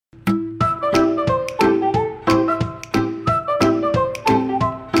Good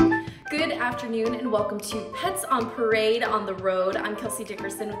afternoon and welcome to Pets on Parade on the Road. I'm Kelsey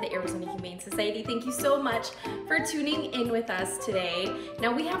Dickerson with the Arizona Humane Society. Thank you so much for tuning in with us today.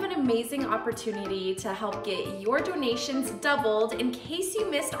 Now we have an amazing opportunity to help get your donations doubled in case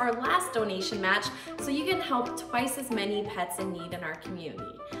you missed our last donation match, so you can help twice as many pets in need in our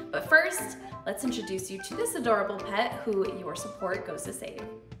community. But first, let's introduce you to this adorable pet who your support goes to save.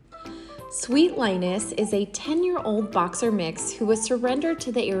 Sweet Linus is a 10-year-old boxer mix who was surrendered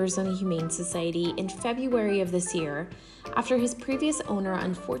to the Arizona Humane Society in February of this year after his previous owner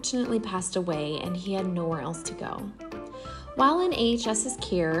unfortunately passed away and he had nowhere else to go. While in AHS's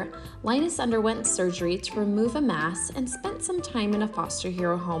care, Linus underwent surgery to remove a mass and spent some time in a foster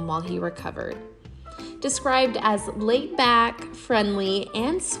hero home while he recovered. Described as laid back, friendly,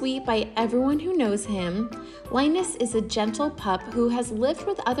 and sweet by everyone who knows him, Linus is a gentle pup who has lived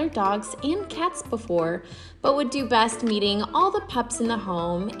with other dogs and cats before, but would do best meeting all the pups in the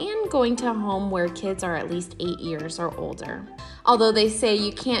home and going to a home where kids are at least 8 years or older. Although they say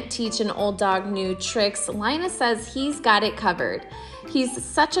you can't teach an old dog new tricks, Linus says he's got it covered. He's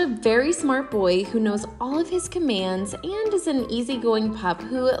such a very smart boy who knows all of his commands and is an easygoing pup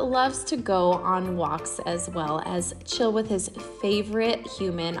who loves to go on walks as well as chill with his favorite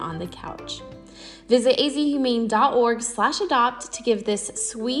human on the couch. Visit azhumane.org/adopt to give this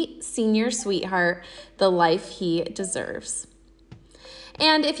sweet senior sweetheart the life he deserves.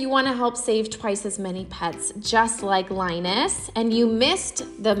 And if you want to help save twice as many pets just like Linus, and you missed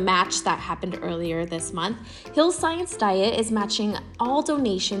the match that happened earlier this month, Hill Science Diet is matching all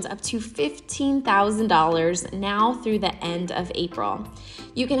donations up to $15,000 now through the end of April.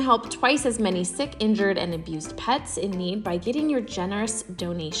 You can help twice as many sick, injured, and abused pets in need by getting your generous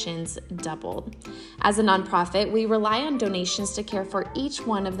donations doubled. As a nonprofit, we rely on donations to care for each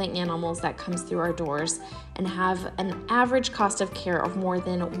one of the animals that comes through our doors and have an average cost of care of more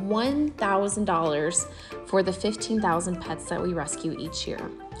than $1,000 for the 15,000 pets that we rescue each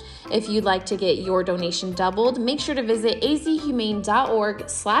year. If you'd like to get your donation doubled, make sure to visit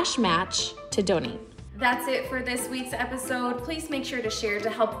azhumane.org/match to donate. That's it for this week's episode. Please make sure to share to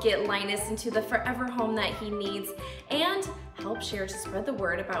help get Linus into the forever home that he needs, and help share to spread the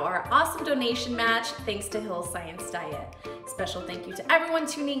word about our awesome donation match thanks to Hill Science Diet. Special thank you to everyone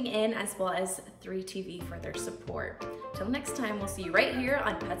tuning in, as well as 3TV for their support. Till next time, we'll see you right here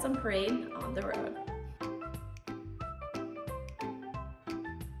on Pets on Parade on the Road.